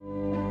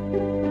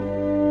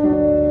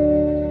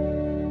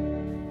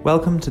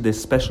Welcome to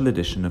this special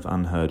edition of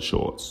Unheard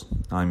Shorts.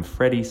 I'm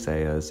Freddie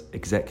Sayers,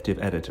 executive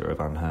editor of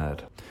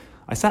Unheard.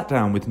 I sat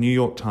down with New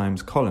York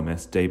Times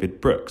columnist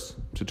David Brooks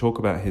to talk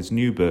about his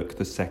new book,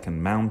 The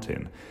Second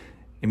Mountain,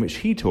 in which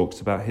he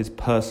talks about his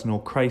personal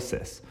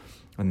crisis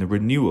and the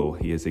renewal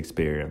he has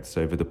experienced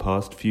over the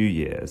past few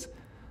years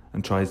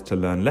and tries to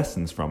learn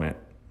lessons from it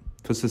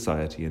for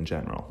society in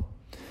general.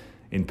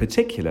 In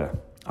particular,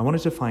 I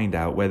wanted to find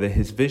out whether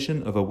his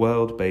vision of a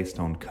world based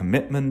on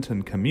commitment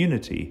and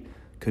community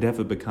could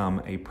ever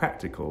become a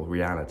practical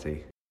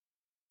reality.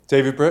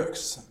 David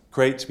Brooks,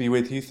 great to be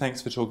with you.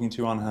 Thanks for talking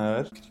to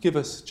Unheard. Could you give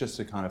us just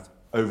a kind of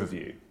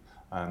overview?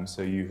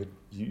 So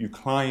you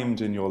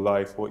climbed in your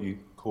life what you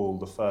call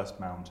the first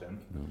mountain,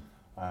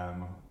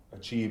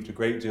 achieved a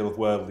great deal of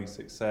worldly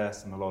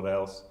success and a lot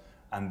else,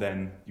 and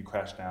then you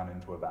crashed down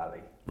into a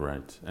valley.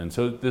 Right. And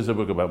so there's a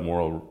book about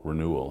moral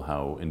renewal,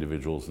 how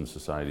individuals and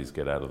societies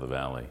get out of the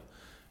valley.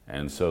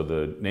 And so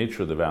the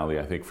nature of the valley,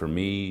 I think for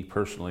me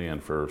personally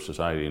and for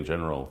society in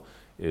general,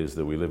 is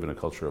that we live in a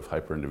culture of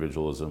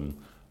hyper-individualism,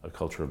 a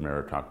culture of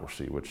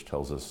meritocracy, which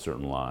tells us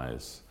certain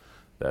lies,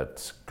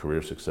 that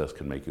career success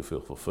can make you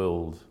feel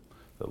fulfilled,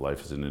 that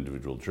life is an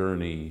individual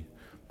journey,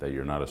 that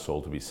you're not a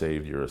soul to be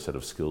saved, you're a set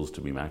of skills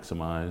to be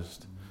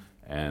maximized.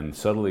 And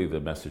subtly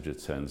the message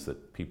it sends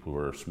that people who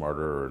are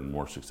smarter and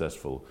more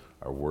successful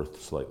are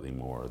worth slightly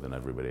more than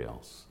everybody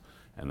else.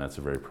 And that's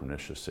a very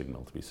pernicious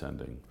signal to be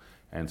sending.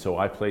 And so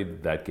I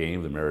played that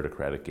game, the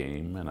meritocratic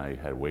game, and I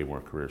had way more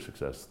career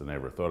success than I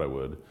ever thought I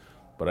would.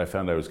 But I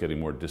found I was getting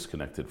more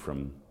disconnected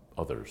from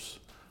others,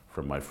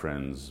 from my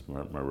friends,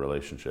 my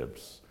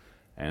relationships.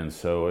 And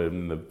so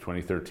in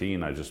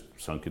 2013, I just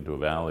sunk into a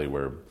valley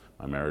where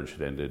my marriage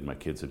had ended, my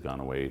kids had gone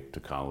away to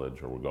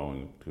college or were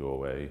going to go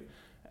away.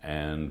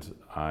 And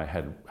I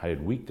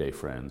had weekday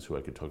friends who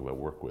I could talk about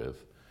work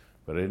with,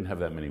 but I didn't have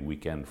that many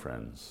weekend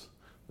friends,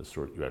 the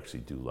sort you actually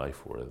do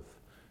life with.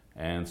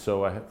 And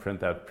so I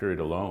spent that period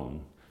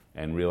alone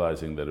and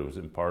realizing that it was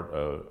in part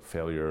a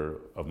failure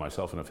of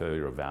myself and a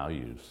failure of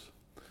values.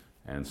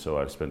 And so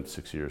I spent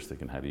 6 years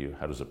thinking,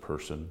 how does a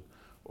person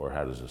or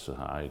how does a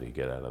society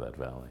get out of that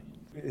valley?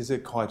 Is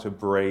it quite a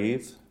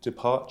brave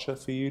departure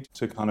for you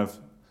to kind of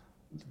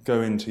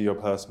go into your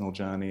personal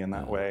journey in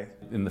that way?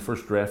 In the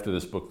first draft of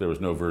this book, there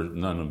was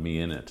none of me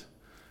in it.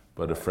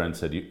 But a friend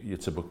said,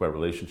 it's a book about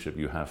relationship,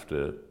 you have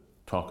to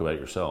talk about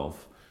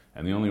yourself.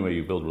 And the only way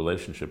you build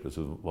relationship is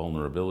with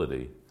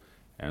vulnerability.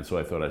 And so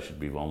I thought I should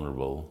be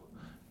vulnerable.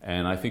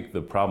 And I think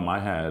the problem I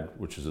had,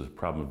 which is a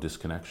problem of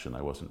disconnection,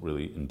 I wasn't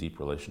really in deep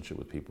relationship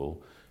with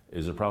people,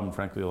 is a problem,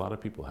 frankly, a lot of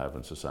people have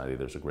in society.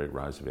 There's a great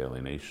rise of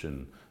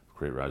alienation,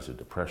 great rise of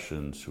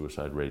depression,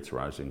 suicide rates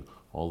rising,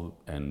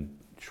 and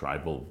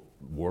tribal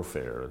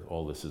warfare.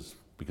 All this is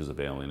because of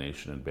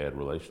alienation and bad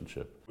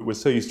relationship. We're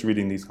so used to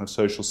reading these kind of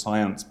social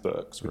science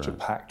books, which are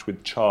packed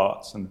with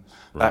charts and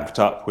backed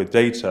up with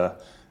data.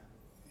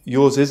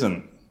 Yours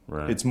isn't.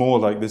 Right. It's more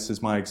like, this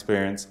is my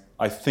experience.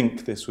 I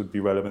think this would be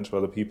relevant to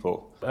other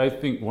people. I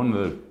think one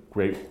of the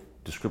great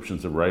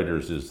descriptions of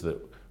writers is that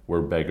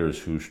we're beggars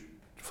who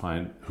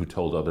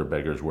told other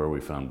beggars where we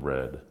found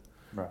bread.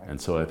 Right. And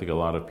so I think a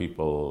lot of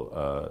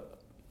people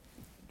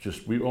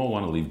we all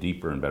want to lead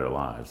deeper and better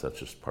lives. That's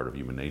just part of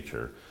human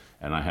nature.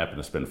 And I happen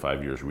to spend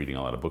 5 years reading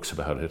a lot of books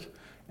about it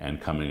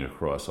and coming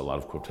across a lot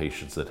of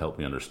quotations that help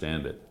me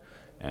understand it.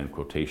 And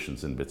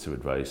quotations and bits of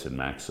advice and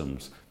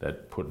maxims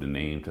that put a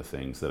name to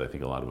things that I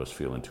think a lot of us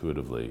feel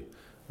intuitively.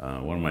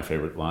 One of my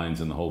favorite lines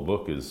in the whole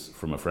book is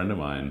from a friend of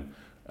mine.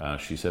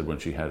 She said when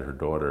she had her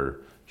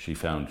daughter, she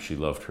found she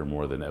loved her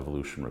more than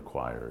evolution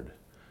required.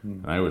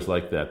 And I always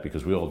like that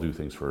because we all do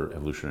things for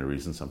evolutionary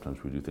reasons.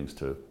 Sometimes we do things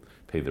to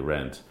pay the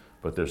rent,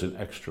 but there's an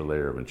extra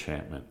layer of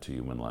enchantment to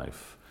human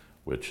life,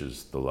 which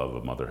is the love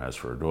a mother has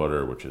for her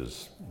daughter, which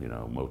is,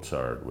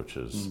 Mozart, which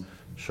is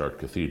Chartres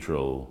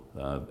Cathedral.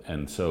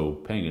 And so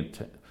paying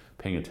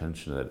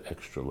attention to that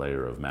extra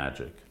layer of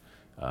magic,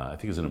 I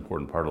think is an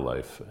important part of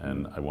life.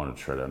 And I wanted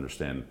to try to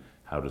understand,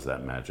 how does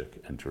that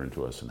magic enter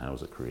into us and how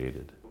is it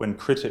created? When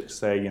critics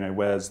say,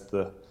 where's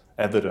the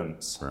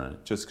evidence?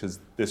 Right. Just because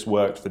this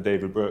worked for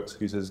David Brooks,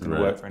 who says it's going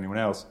to work for anyone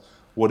else.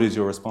 What is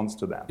your response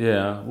to that?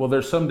 Yeah, well,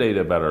 there's some data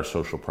about our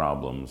social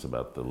problems,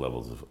 about the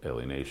levels of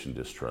alienation,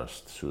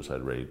 distrust,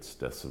 suicide rates,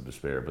 deaths of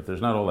despair, but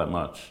there's not all that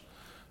much.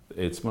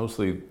 It's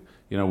mostly,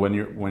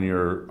 when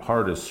your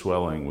heart is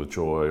swelling with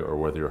joy or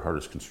whether your heart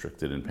is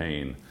constricted in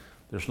pain,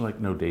 there's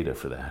no data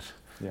for that.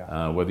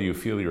 Yeah. Whether you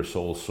feel your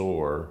soul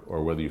soar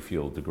or whether you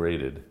feel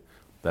degraded,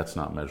 that's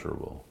not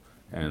measurable.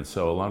 And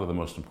so a lot of the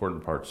most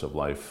important parts of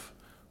life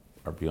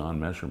are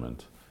beyond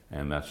measurement.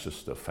 And that's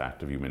just a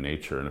fact of human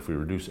nature. And if we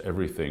reduce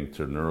everything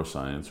to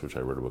neuroscience, which I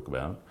wrote a book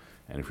about,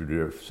 and if we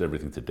reduce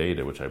everything to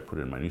data, which I put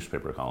in my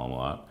newspaper column a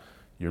lot,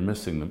 you're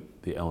missing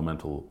the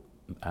elemental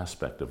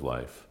aspect of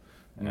life.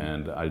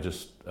 And I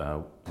just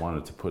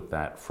wanted to put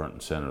that front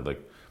and center.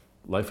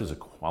 Life is a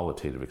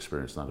qualitative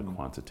experience, not a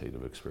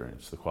quantitative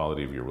experience. The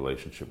quality of your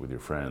relationship with your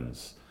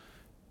friends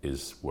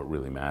is what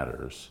really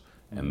matters.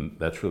 And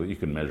that's really, you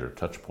can measure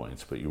touch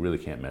points, but you really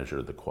can't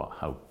measure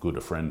how good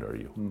a friend are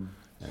you.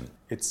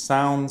 It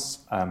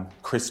sounds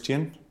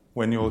Christian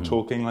when you're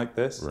talking like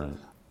this. Right.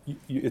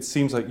 It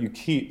seems like you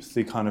keep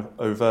the kind of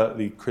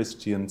overtly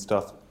Christian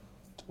stuff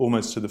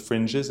almost to the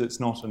fringes. It's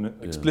not an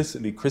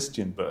explicitly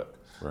Christian book.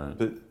 Right.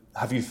 But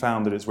have you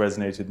found that it's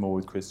resonated more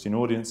with Christian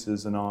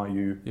audiences, and are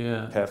you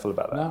careful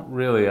about that? Not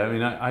really. I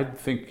mean, I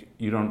think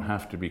you don't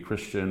have to be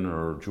Christian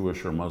or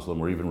Jewish or Muslim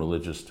or even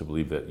religious to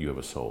believe that you have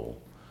a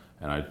soul.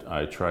 And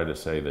I try to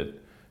say that,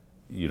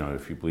 you know,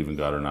 if you believe in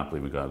God or not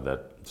believe in God,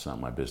 that's not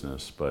my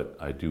business. But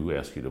I do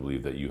ask you to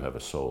believe that you have a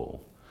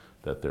soul,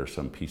 that there's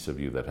some piece of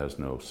you that has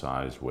no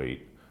size,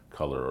 weight,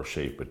 color, or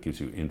shape, but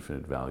gives you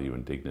infinite value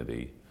and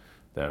dignity.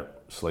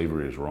 That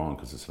slavery is wrong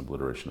because it's an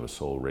obliteration of a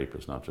soul. Rape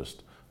is not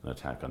just an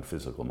attack on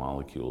physical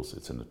molecules,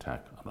 it's an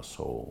attack on a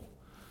soul.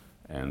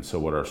 And so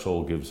what our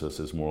soul gives us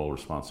is moral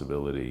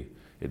responsibility.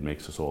 It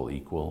makes us all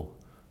equal,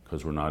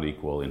 because we're not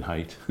equal in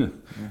height.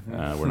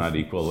 We're not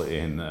equal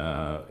in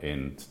our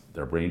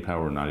brain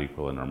power, we're not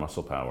equal in our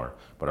muscle power,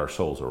 but our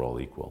souls are all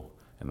equal.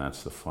 And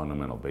that's the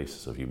fundamental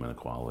basis of human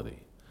equality.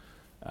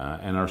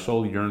 And our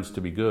soul yearns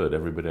to be good.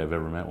 Everybody I've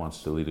ever met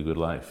wants to lead a good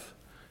life.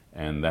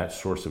 And that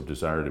source of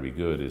desire to be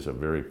good is a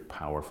very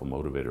powerful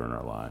motivator in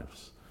our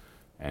lives.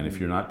 And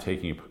if you're not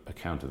taking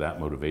account of that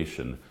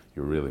motivation,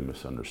 you're really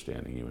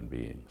misunderstanding human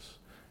beings.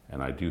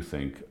 And I do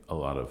think a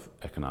lot of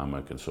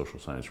economic and social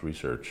science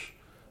research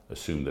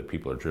assume that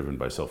people are driven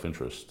by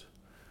self-interest.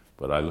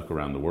 But I look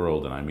around the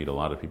world and I meet a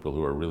lot of people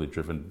who are really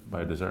driven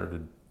by a desire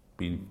to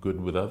be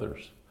good with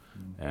others.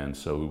 And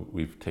so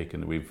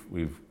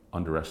we've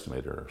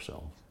underestimated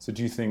ourselves. So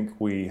do you think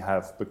we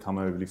have become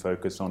overly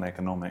focused on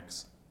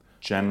economics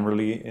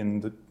generally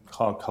in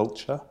our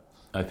culture?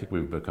 I think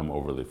we've become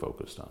overly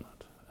focused on it.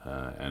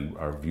 And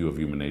our view of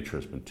human nature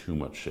has been too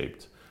much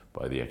shaped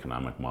by the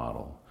economic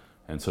model.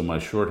 And so my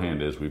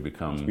shorthand is we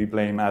become... Do we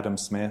blame Adam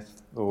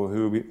Smith? Or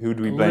who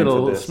do we blame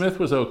for this? Smith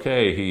was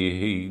okay.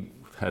 He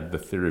had the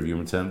theory of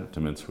human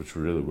sentiments, which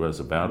really was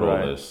about all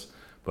this.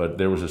 But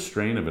there was a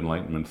strain of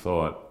Enlightenment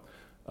thought,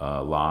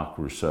 Locke,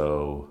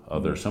 Rousseau,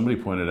 others. Somebody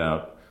pointed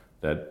out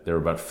that there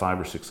were about 5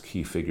 or 6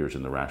 key figures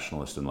in the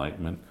rationalist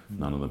Enlightenment.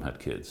 None of them had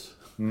kids.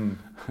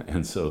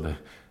 And so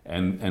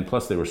and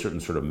plus they were certain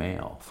sort of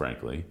male,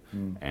 frankly,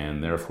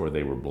 and therefore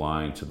they were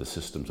blind to the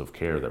systems of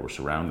care that were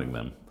surrounding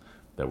them,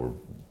 that were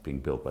being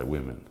built by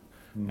women.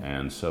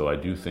 And so I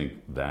do think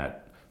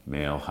that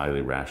male,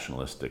 highly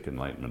rationalistic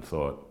Enlightenment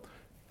thought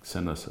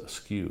sent us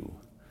askew,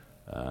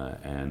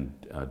 and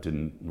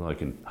didn't,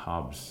 like in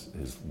Hobbes,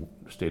 his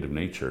state of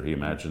nature, he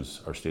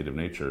imagines our state of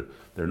nature,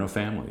 there are no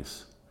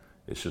families.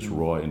 It's just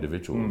raw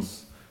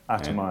individuals.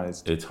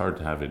 Atomized. And it's hard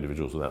to have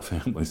individuals without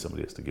families.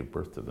 Somebody has to give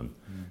birth to them.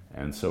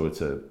 And so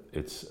it's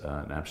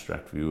an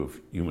abstract view of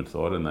human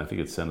thought, and I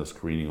think it sent us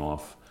careening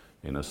off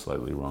in a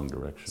slightly wrong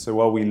direction. So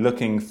are we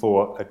looking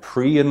for a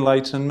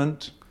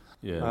pre-Enlightenment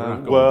we're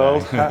not going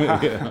world?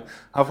 back.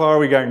 How far are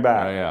we going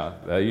back?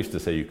 I used to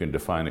say you can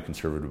define a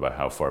conservative by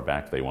how far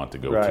back they want to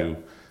go to,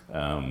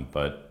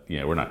 but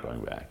we're not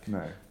going back.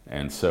 No.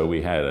 And so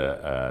we had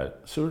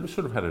sort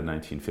of had a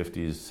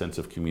 1950s sense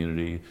of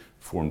community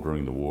formed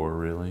during the war,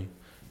 really.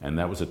 And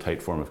that was a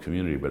tight form of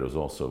community, but it was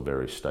also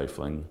very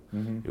stifling.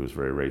 It was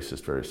very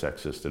racist, very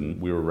sexist,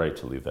 and we were right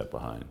to leave that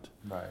behind.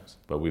 Right.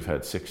 But we've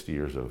had 60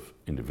 years of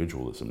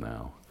individualism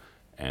now,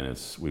 and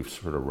we've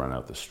sort of run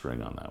out the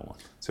string on that one.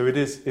 So it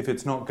is, if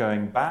it's not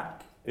going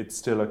back, it's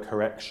still a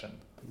correction.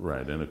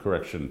 Right, and a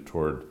correction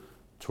toward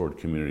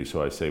community.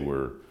 So I say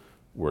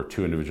we're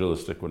too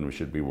individualistic when we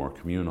should be more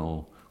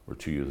communal. We're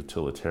too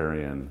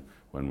utilitarian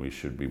when we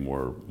should be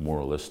more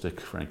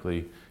moralistic,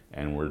 frankly.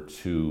 And we're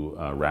too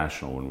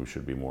rational when we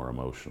should be more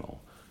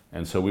emotional.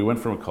 And so we went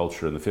from a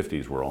culture in the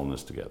 50s, we're all in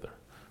this together.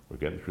 We're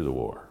getting through the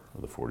war,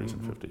 or the 40s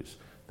and 50s.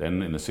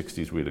 Then in the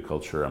 60s, we had a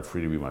culture, I'm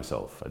free to be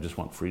myself. I just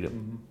want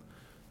freedom.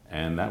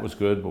 And that was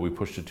good, but we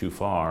pushed it too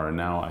far. And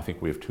now I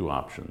think we have 2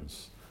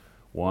 options.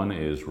 One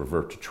is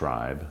revert to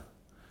tribe,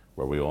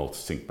 where we all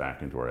sink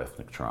back into our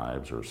ethnic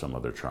tribes or some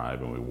other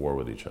tribe and we war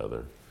with each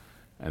other.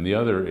 And the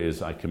other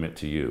is I commit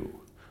to you,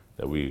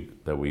 that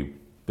we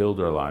build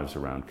our lives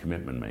around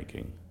commitment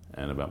making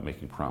and about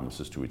making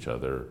promises to each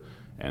other.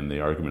 And the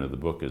argument of the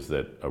book is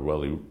that a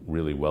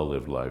really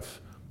well-lived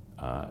life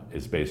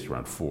is based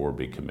around 4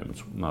 big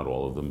commitments, not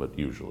all of them, but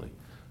usually,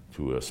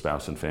 to a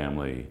spouse and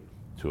family,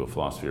 to a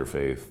philosophy or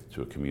faith,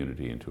 to a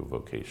community, and to a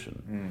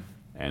vocation.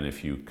 And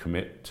if you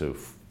commit to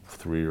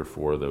 3 or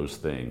 4 of those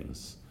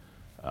things,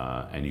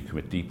 and you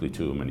commit deeply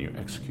to them and you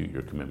execute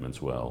your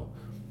commitments well,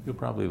 you'll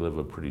probably live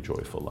a pretty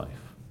joyful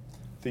life.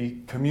 The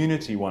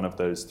community one of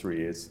those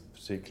 3 is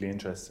particularly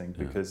interesting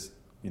because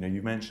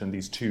you mentioned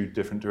these 2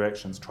 different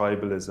directions,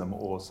 tribalism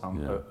or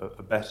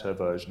a better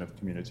version of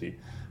community.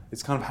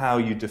 It's kind of how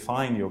you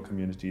define your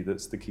community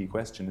that's the key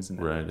question, isn't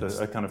it? Right.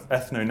 A kind of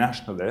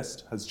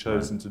ethno-nationalist has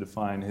chosen to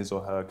define his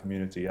or her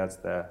community as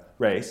their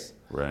race.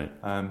 Right.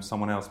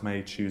 Someone else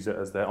may choose it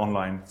as their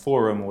online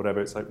forum or whatever.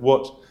 It's like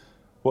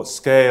what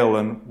scale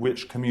and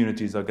which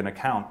communities are going to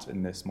count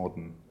in this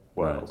modern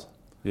world?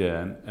 Right.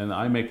 Yeah, and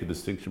I make a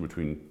distinction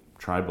between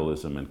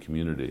tribalism and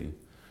community.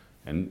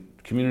 And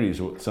community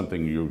is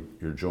something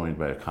you're joined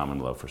by a common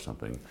love for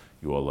something.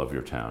 You all love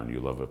your town, you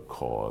love a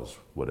cause,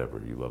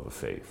 whatever, you love a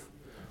faith.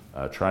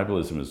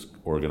 Tribalism is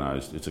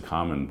organized, it's a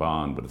common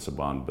bond, but it's a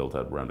bond built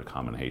out around a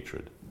common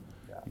hatred.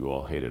 Yeah. You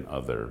all hate an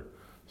other,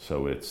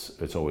 so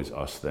it's always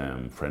us,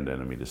 them,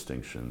 friend-enemy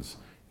distinctions.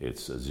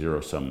 It's a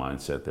zero-sum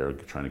mindset. They're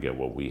trying to get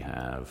what we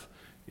have.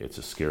 It's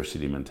a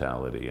scarcity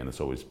mentality, and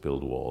it's always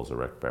build walls,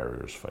 erect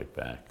barriers, fight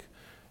back.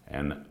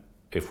 And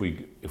if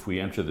we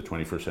enter the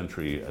 21st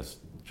century as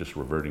just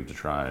reverting to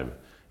tribe,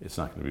 it's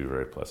not going to be a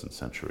very pleasant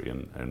century,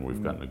 and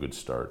we've gotten a good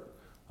start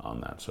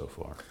on that so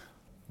far.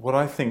 What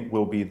I think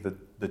will be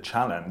the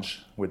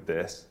challenge with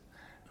this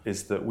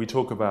is that we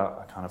talk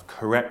about a kind of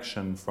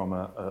correction from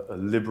a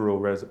liberal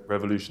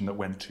revolution that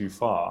went too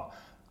far,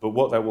 but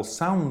what that will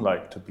sound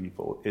like to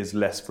people is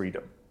less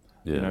freedom.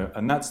 Yeah. You know,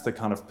 and that's the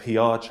kind of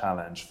PR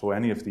challenge for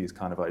any of these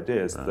kind of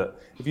ideas, right. That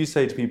if you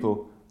say to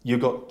people,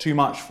 you've got too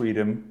much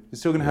freedom, you're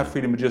still going to have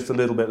freedom, but just a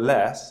little bit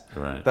less,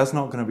 right. That's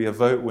not going to be a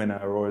vote winner.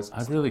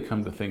 I've really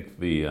come to think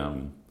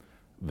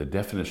the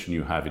definition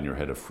you have in your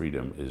head of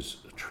freedom is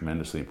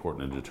tremendously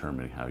important in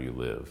determining how you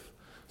live.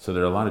 So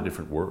there are a lot of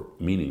different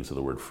meanings of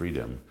the word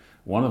freedom.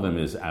 One of them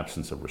is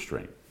absence of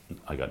restraint.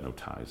 I got no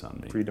ties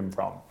on me. Freedom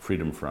from.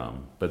 Freedom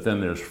from. But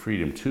then there's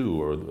freedom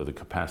to, or the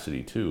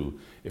capacity to.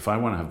 If I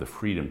want to have the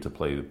freedom to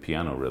play the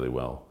piano really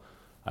well,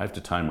 I have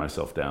to tie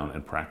myself down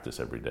and practice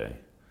every day.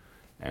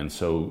 And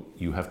so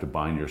you have to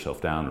bind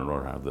yourself down in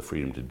order to have the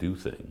freedom to do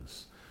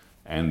things.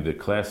 And the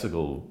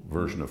classical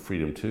version of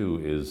freedom to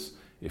is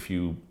if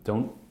you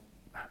don't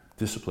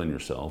discipline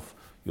yourself,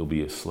 you'll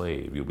be a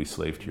slave. You'll be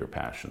slave to your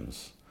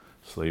passions,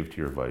 slave to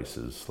your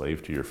vices,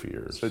 slave to your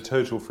fears. So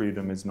total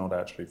freedom is not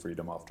actually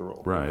freedom after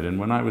all. Right. And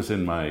when I was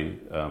in my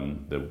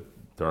the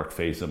dark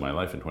phase of my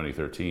life in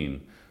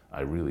 2013,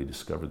 I really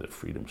discovered that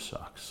freedom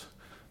sucks.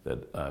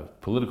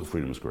 That political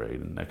freedom is great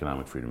and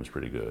economic freedom is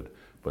pretty good,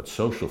 but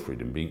social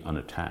freedom, being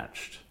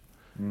unattached,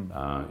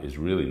 is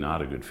really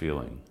not a good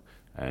feeling.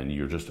 And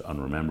you're just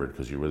unremembered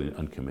because you're really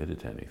uncommitted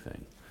to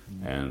anything.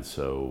 And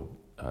so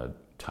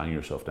tying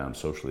yourself down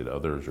socially to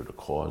others or to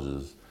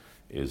causes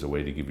is a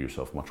way to give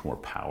yourself much more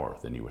power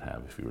than you would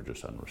have if you were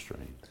just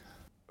unrestrained.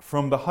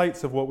 From the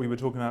heights of what we were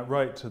talking about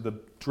right to the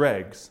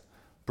dregs,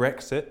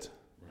 Brexit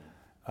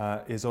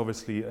is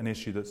obviously an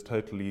issue that's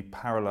totally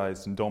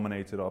paralyzed and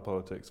dominated our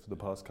politics for the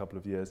past couple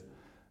of years.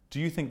 Do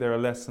you think there are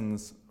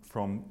lessons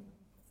from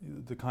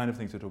the kind of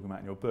things you're talking about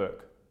in your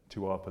book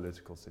to our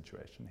political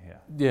situation here?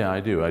 Yeah, I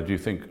do. I do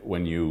think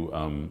when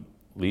you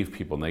leave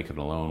people naked and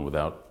alone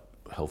without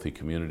healthy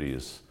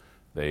communities,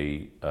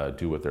 they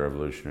do what their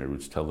evolutionary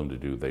roots tell them to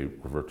do. They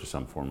revert to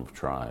some form of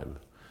tribe.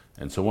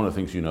 And so one of the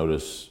things you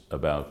notice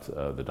about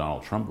the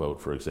Donald Trump vote,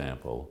 for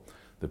example,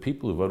 the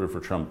people who voted for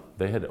Trump,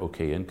 they had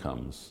okay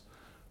incomes,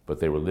 but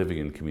they were living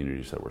in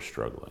communities that were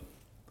struggling.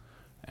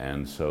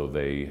 And so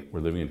they were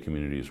living in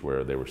communities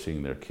where they were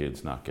seeing their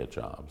kids not get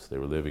jobs. They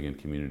were living in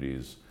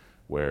communities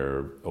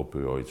where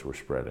opioids were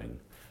spreading.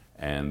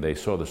 And they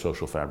saw the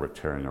social fabric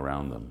tearing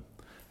around them.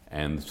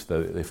 And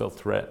they felt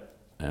threat.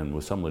 And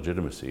with some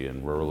legitimacy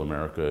in rural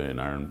America, in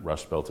Iron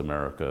Rust Belt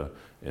America,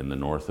 in the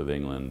north of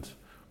England,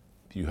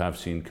 you have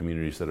seen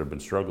communities that have been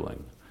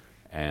struggling.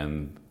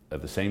 And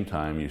at the same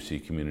time, you see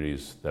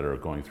communities that are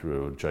going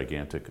through a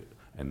gigantic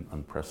and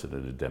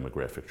unprecedented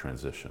demographic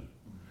transition.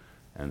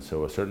 And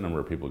so a certain number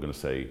of people are going to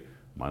say,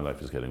 my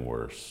life is getting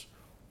worse,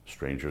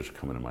 strangers are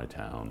coming to my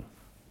town,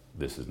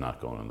 this is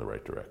not going in the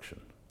right direction.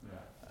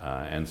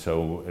 Yeah. And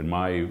so in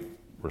my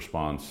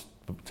response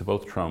to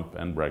both Trump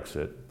and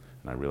Brexit,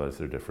 and I realize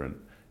they're different,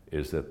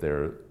 is that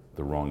they're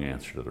the wrong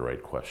answer to the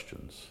right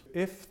questions.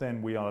 If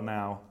then we are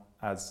now,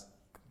 as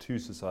two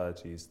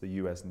societies, the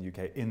US and the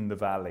UK, in the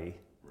valley,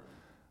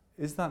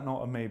 is that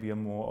not maybe a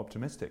more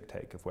optimistic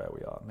take of where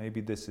we are?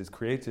 Maybe this is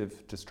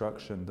creative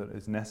destruction that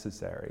is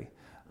necessary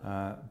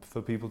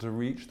for people to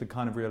reach the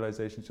kind of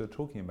realizations you're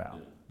talking about.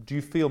 Yeah. Do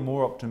you feel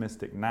more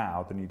optimistic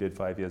now than you did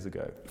 5 years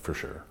ago? For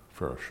sure.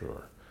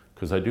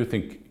 Because I do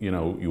think,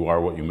 you are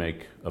what you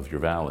make of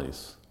your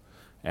valleys.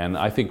 And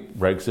I think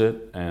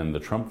Brexit and the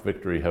Trump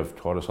victory have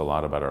taught us a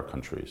lot about our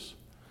countries.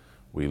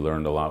 We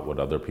learned a lot what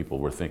other people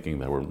were thinking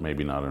that were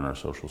maybe not in our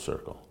social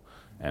circle.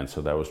 And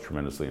so that was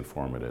tremendously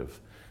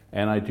informative.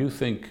 And I do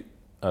think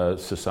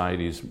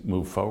societies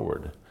move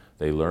forward.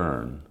 They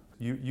learn.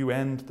 You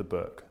end the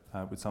book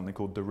with something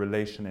called the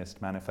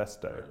Relationist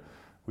Manifesto,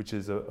 which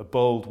is a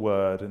bold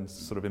word and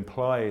sort of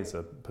implies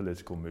a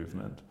political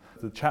movement.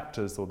 The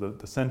chapters or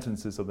the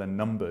sentences are then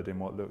numbered in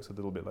what looks a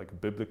little bit like a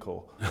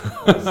biblical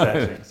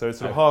setting. So it's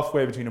sort of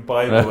halfway between a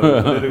Bible and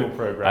a political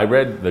program. I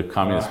read the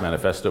Communist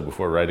Manifesto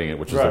before writing it,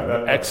 which is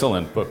an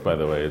excellent book, by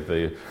the way.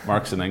 The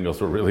Marx and Engels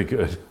were really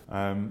good.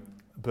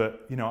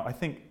 But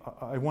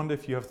I wonder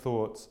if you have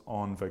thoughts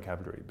on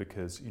vocabulary,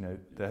 because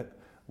that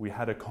we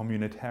had a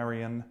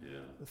communitarian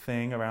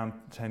thing around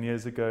 10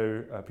 years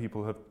ago.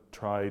 People have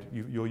tried.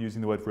 You're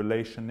using the word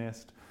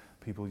relationist.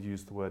 People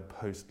use the word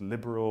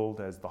post-liberal.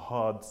 There's the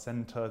hard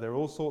center. There are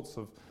all sorts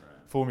of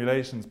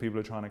formulations people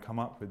are trying to come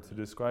up with to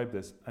describe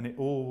this, and it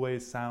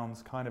always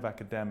sounds kind of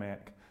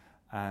academic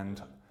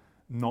and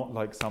not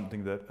like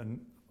something that an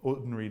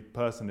ordinary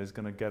person is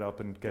going to get up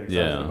and get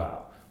excited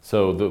about.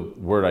 So the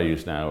word I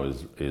use now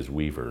is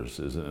weavers.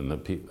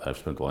 I've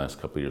spent the last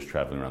couple of years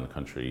traveling around the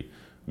country,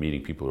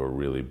 meeting people who are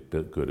really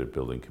good at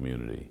building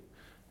community,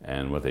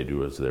 and what they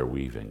do is they're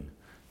weaving,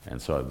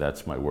 and so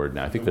that's my word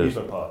now. I think there's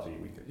Weaver Party.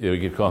 We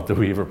could call it the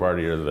Weaver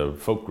Party or the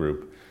folk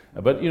group,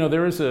 but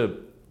there is a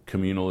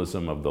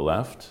communalism of the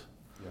left,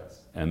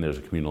 yes, and there's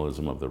a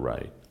communalism of the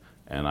right,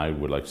 and I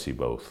would like to see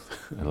both.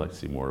 I'd like to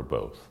see more of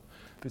both.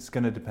 It's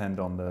going to depend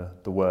on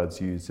the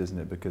words used, isn't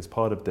it? Because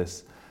part of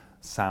this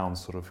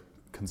sounds sort of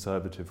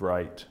conservative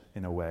right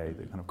in a way,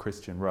 the kind of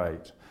Christian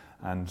right,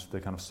 and the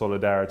kind of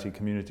solidarity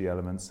community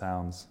element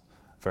sounds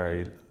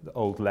very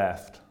old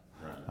left.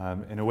 Right.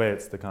 In a way,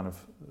 it's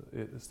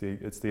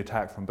the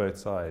attack from both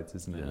sides,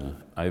 isn't it? Yeah,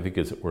 I think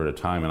we're at a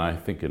time, and I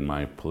think in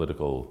my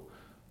political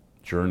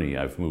journey,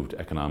 I've moved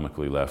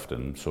economically left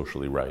and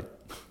socially right,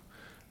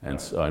 and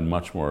right. So I'm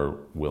much more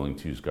willing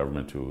to use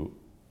government to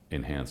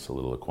enhance a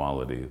little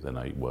equality than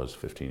I was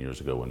 15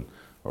 years ago,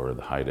 or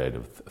the height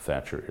of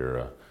Thatcher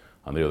era.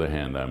 On the other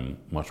hand, I'm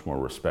much more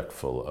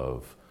respectful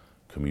of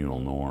communal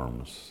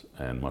norms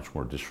and much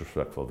more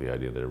disrespectful of the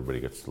idea that everybody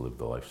gets to live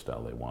the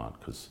lifestyle they want,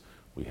 because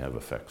we have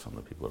effects on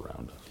the people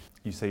around us.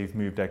 You say you've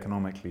moved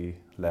economically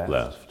left.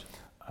 Left.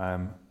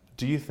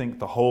 Do you think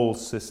the whole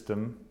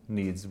system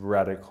needs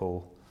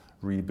radical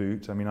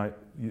reboot? I mean,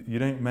 you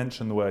don't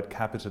mention the word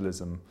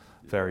capitalism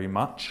very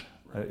much,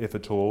 if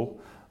at all.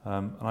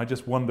 And I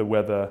just wonder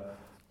whether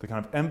the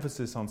kind of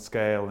emphasis on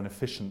scale and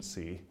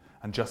efficiency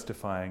and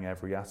justifying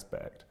every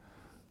aspect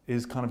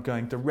is kind of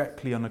going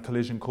directly on a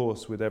collision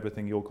course with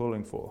everything you're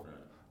calling for.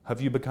 Have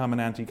you become an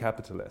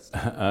anti-capitalist?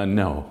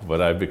 No,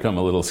 but I've become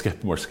a little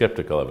more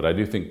skeptical of it. I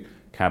do think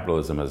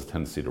capitalism has a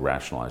tendency to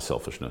rationalize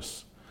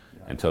selfishness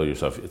and tell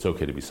yourself it's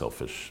okay to be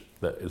selfish,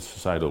 that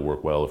society will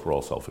work well if we're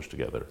all selfish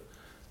together.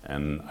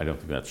 And I don't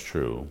think that's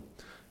true.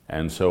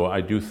 And so I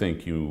do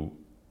think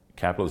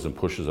capitalism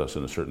pushes us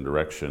in a certain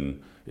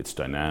direction. It's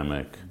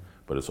dynamic,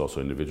 but it's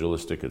also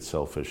individualistic, it's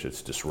selfish,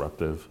 it's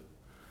disruptive.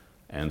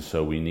 And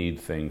so we need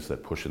things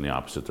that push in the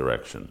opposite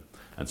direction.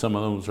 And some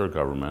of those are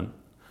government,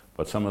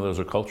 but some of those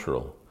are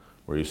cultural,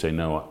 where you say,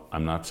 no,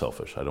 I'm not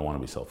selfish. I don't want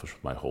to be selfish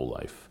with my whole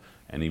life.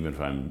 And even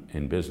if I'm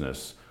in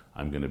business,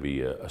 I'm going to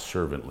be a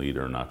servant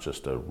leader, not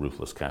just a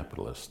ruthless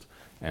capitalist.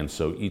 And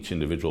so each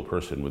individual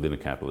person within a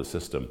capitalist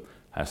system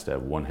has to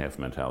have one half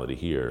mentality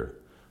here,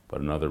 but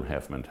another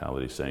half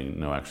mentality saying,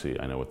 no, actually,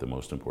 I know what the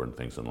most important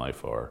things in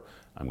life are.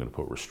 I'm going to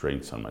put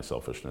restraints on my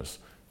selfishness,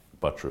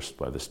 buttressed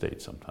by the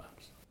state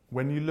sometimes.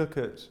 When you look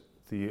at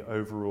the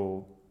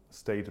overall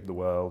state of the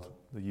world,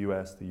 the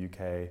US, the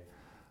UK,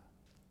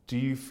 do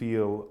you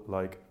feel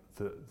like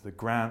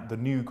the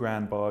new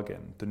grand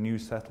bargain, the new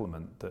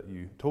settlement that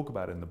you talk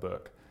about in the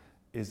book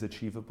is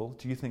achievable?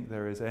 Do you think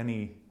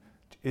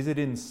is it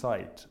in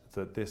sight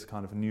that this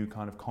kind of new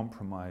kind of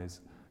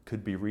compromise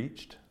could be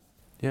reached?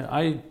 Yeah,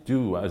 I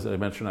do. As I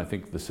mentioned, I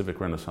think the civic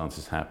renaissance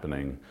is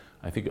happening.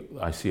 I think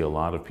I see a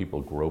lot of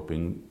people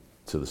groping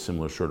to the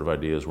similar sort of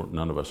ideas.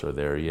 None of us are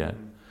there yet.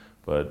 Mm-hmm.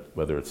 But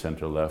whether it's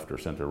center-left or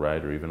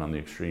center-right, or even on the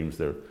extremes,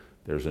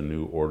 there's a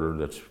new order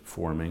that's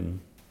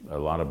forming. A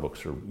lot of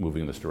books are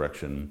moving in this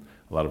direction.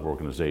 A lot of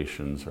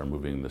organizations are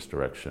moving in this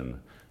direction.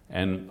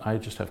 And I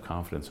just have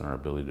confidence in our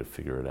ability to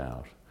figure it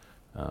out.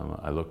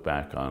 I look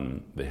back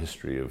on the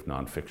history of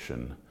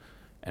nonfiction,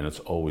 and it's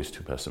always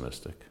too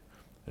pessimistic.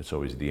 It's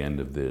always the end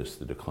of this,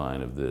 the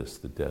decline of this,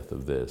 the death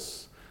of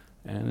this.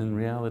 And in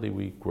reality,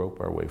 we grope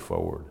our way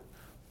forward.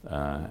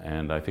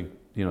 And I think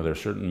there are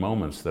certain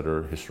moments that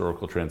are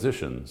historical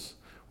transitions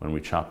when we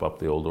chop up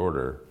the old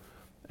order.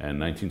 And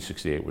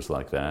 1968 was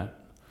like that.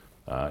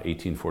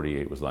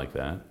 1848 was like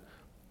that.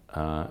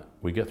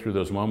 We get through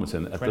those moments.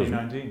 And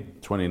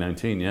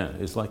 2019, yeah,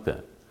 is like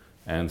that.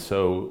 And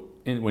so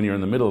when you're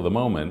in the middle of the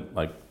moment,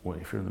 like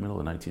if you're in the middle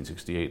of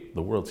 1968,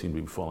 the world seemed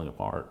to be falling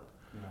apart.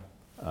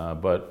 Yeah.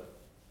 But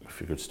we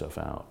figured stuff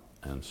out.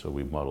 And so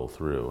we muddle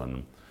through.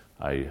 And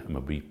I am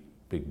a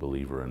big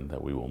believer in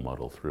that we will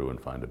muddle through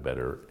and find a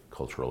better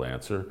cultural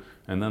answer.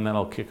 And then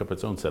that'll kick up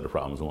its own set of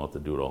problems and we'll have to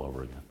do it all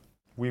over again.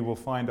 We will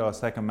find our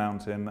second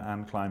mountain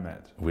and climb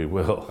it. We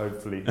will.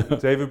 Hopefully.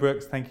 David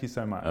Brooks, thank you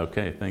so much.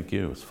 Okay, thank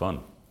you. It was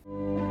fun.